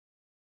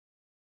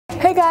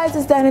Hey guys,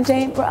 it's Dinah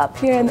Jane. We're up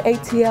here in the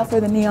ATL for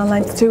the Neon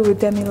Lights 2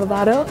 with Demi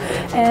Lovato,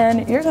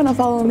 and you're gonna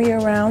follow me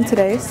around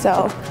today.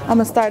 So I'm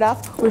gonna start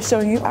off with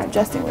showing you our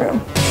dressing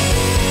room.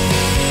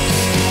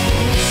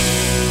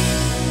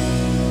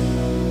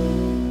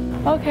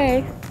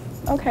 Okay,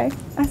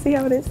 I see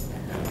how it is.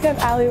 We have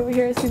Allie over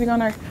here sleeping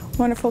on our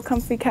wonderful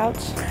comfy couch,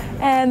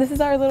 and this is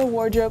our little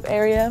wardrobe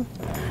area.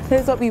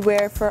 This is what we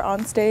wear for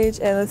on stage,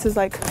 and this is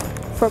like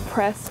for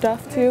press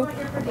stuff too.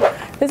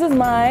 This is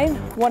mine,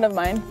 one of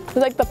mine. It's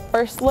like the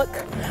first look.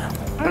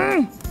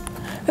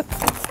 It's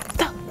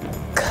stuck.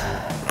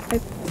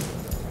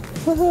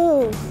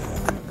 Woohoo!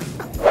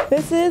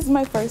 This is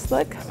my first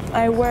look.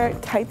 I wear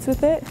tights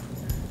with it,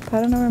 but I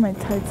don't know where my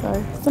tights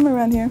are. Somewhere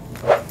around here.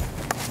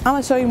 I'm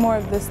gonna show you more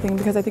of this thing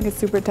because I think it's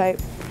super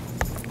tight.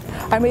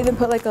 I made them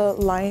put like a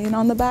lion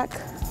on the back,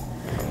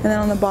 and then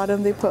on the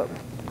bottom they put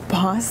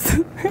Boss.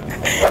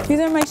 These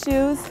are my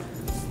shoes.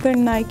 They're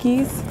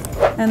Nikes,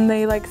 and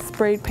they like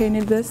spray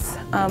painted this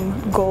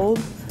gold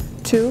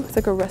too. It's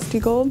like a rusty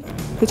gold.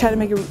 They try to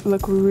make it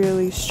look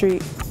really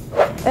street.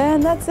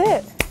 And that's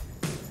it.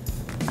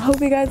 I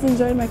hope you guys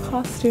enjoyed my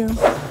costume.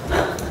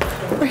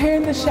 We're here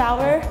in the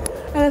shower,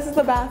 and this is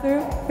the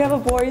bathroom. We have a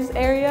boys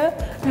area,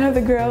 and we have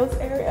the girls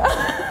area.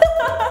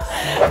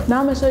 Now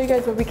I'm gonna show you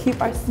guys where we keep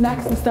our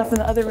snacks and stuff in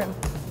the other room.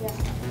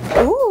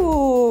 Yeah.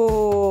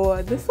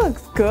 Ooh, this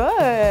looks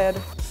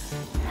good.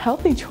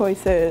 Healthy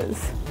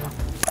choices.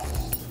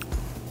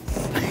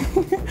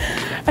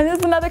 And this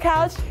is another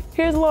couch.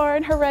 Here's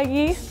Lauren, her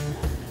reggie.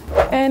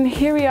 And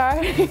here we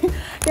are,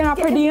 getting our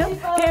per diem,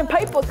 getting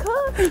paper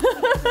cut.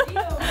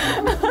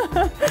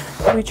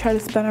 We try to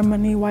spend our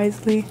money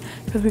wisely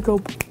because we go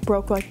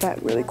broke like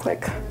that really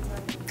quick.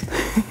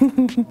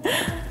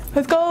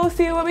 Let's go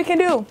see what we can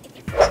do.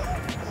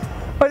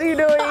 What are you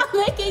doing? I'm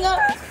making up.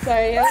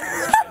 Sorry, I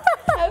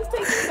was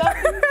taking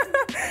selfies.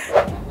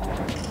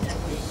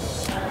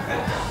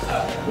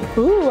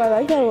 Ooh, I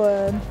like that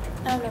one.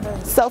 I've never.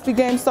 Selfie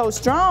game so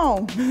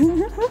strong.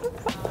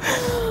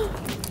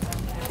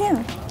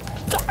 Yeah.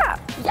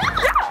 Yeah.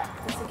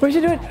 We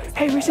should do it.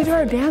 Hey, we should do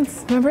our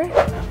dance. Remember?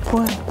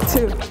 1,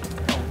 2.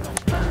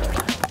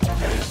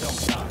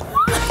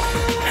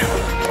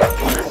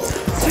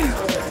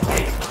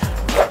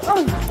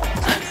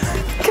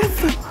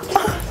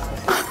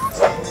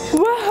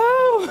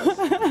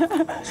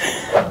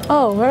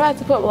 Oh, we're about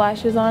to put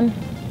lashes on.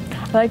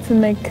 I like to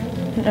make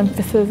an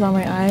emphasis on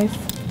my eyes.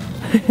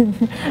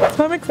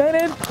 So I'm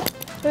excited.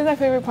 This is my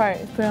favorite part,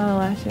 is putting on the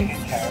lashes.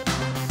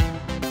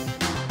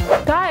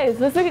 Guys,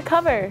 let's make a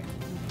cover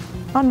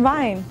on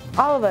Vine,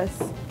 all of us.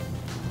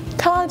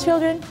 Come on,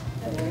 children.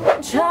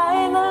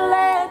 Trying to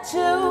let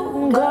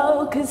you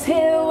go, 'cause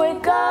here we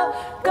go,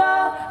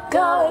 go,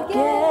 go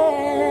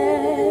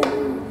again.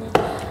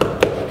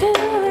 Here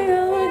we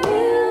go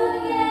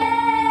again.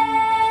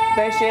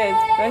 There she is,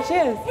 there she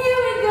is. Here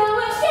we go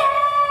again.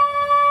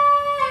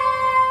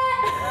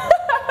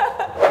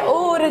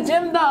 Ooh, the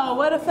gym though,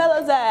 where the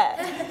fellas at?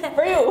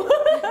 For you.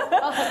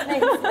 Oh,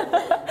 thanks.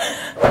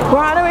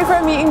 We're on our way for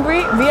a meet and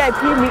greet,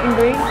 VIP meet and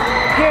greet,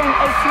 here in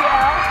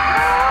ATL.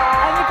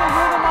 And you can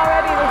hear them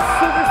already, they're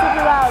super,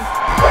 super loud.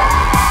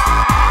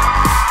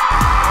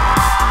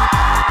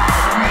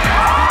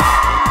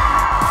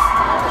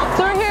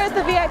 So we're here at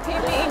the VIP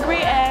meet and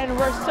greet, and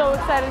we're so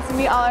excited to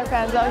meet all our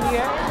fans out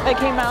here that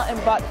came out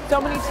and bought so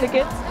many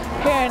tickets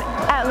here in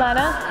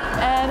Atlanta.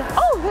 And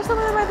oh, there's some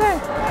of them right there.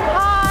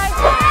 Hi.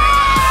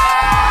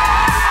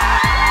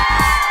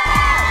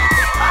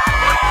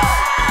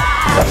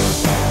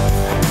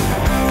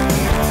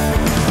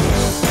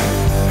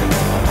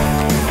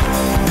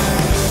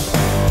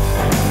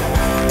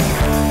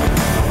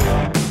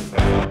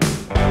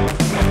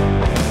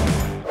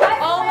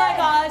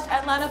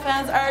 Atlanta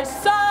fans are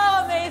so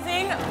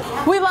amazing.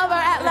 We love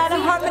our Atlanta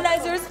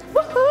harmonizers.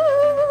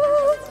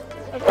 Woohoo!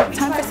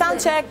 Time for sound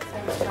check.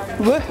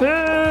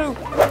 Woohoo!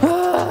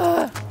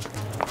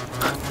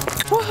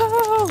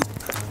 Woohoo!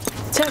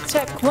 Check,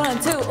 check. 1,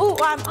 2. Ooh,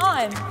 I'm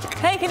on.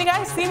 Hey, can you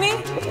guys see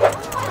me?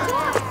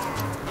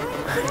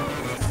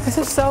 This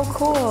is so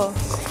cool.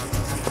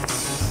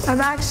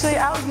 I'm actually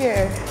out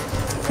here.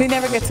 We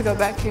never get to go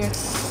back here.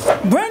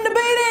 Bring the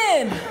beat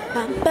in!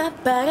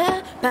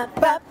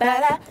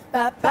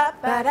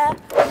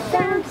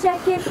 Sound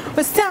checking.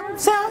 But sound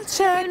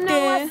checking. You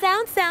know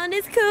my sound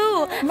is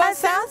cool. My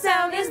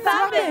sound is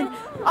popping.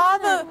 All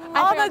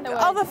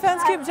the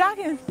fans keep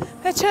jogging.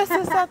 The chest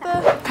is out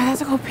there. I have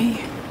to go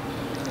pee.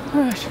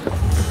 Rush.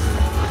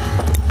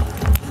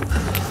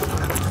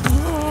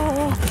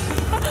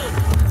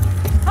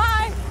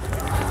 Hi.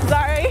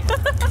 Sorry.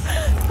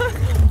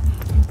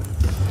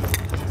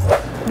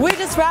 We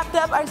just wrapped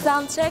up our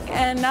sound check,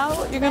 and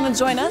now you're gonna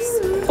join us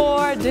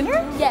for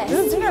dinner? Yes.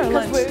 Dinner or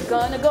lunch? We're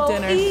gonna go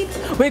eat.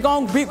 We're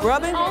gonna be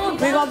grubbing.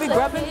 We're gonna be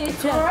grubbing.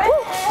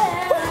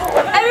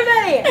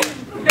 Everybody,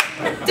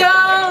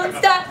 don't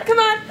stop. Come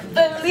on,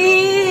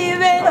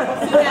 believe it.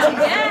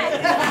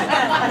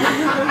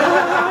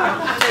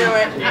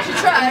 You should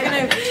try.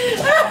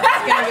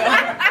 It's gonna go.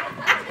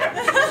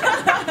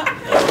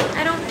 I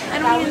don't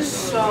That was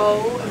so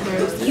so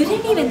embarrassed. You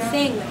didn't even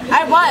sing.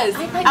 I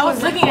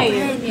was looking at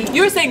you.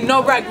 You were saying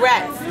no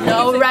regrets.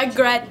 No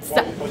regrets.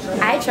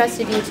 I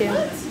trusted you too.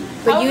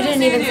 But you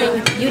didn't even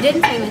sing. You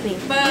didn't sing with me.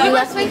 But you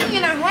left me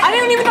in our head. I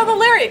didn't even know the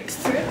lyrics.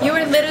 You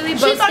were literally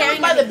both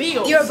staring at me.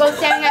 You were both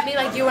staring at me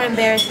like you were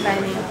embarrassed by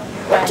me.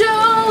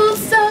 Don't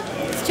stop.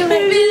 It's too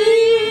late.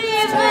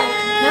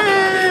 No,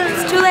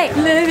 it's too late.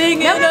 Living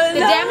no, the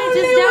damage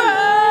is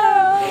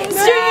done.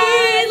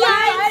 Street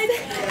lights.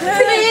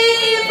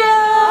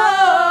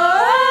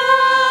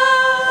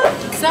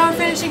 So we're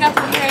finishing up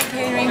here at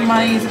catering.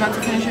 Monty's about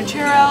to finish her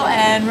churro,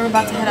 and we're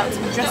about to head out to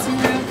the dressing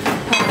room,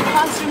 put our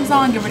costumes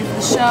on, get ready for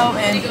the show,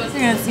 and you're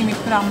gonna see me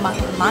put on my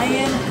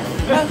lion.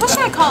 What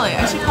should I call it?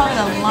 I should call it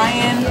a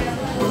lion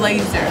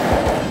blazer.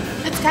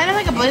 It's kind of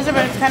like a blazer,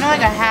 but it's kind of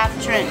like a half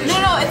trench.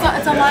 No,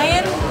 it's a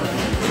lion.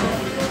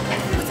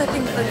 What's that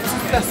thing?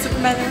 The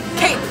Superman there?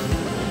 Cape.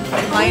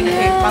 Lion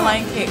cape. My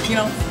lion cape. You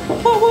know.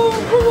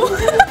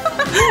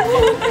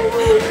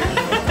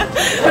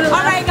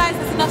 Alright guys,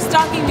 that's enough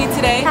stalking me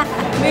today.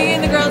 Me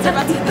and the girls are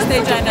about to hit the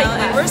stage right now,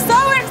 and we're so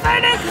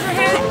excited because we're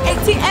here at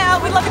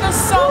ATL. We love you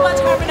guys so much.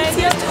 Harmonize.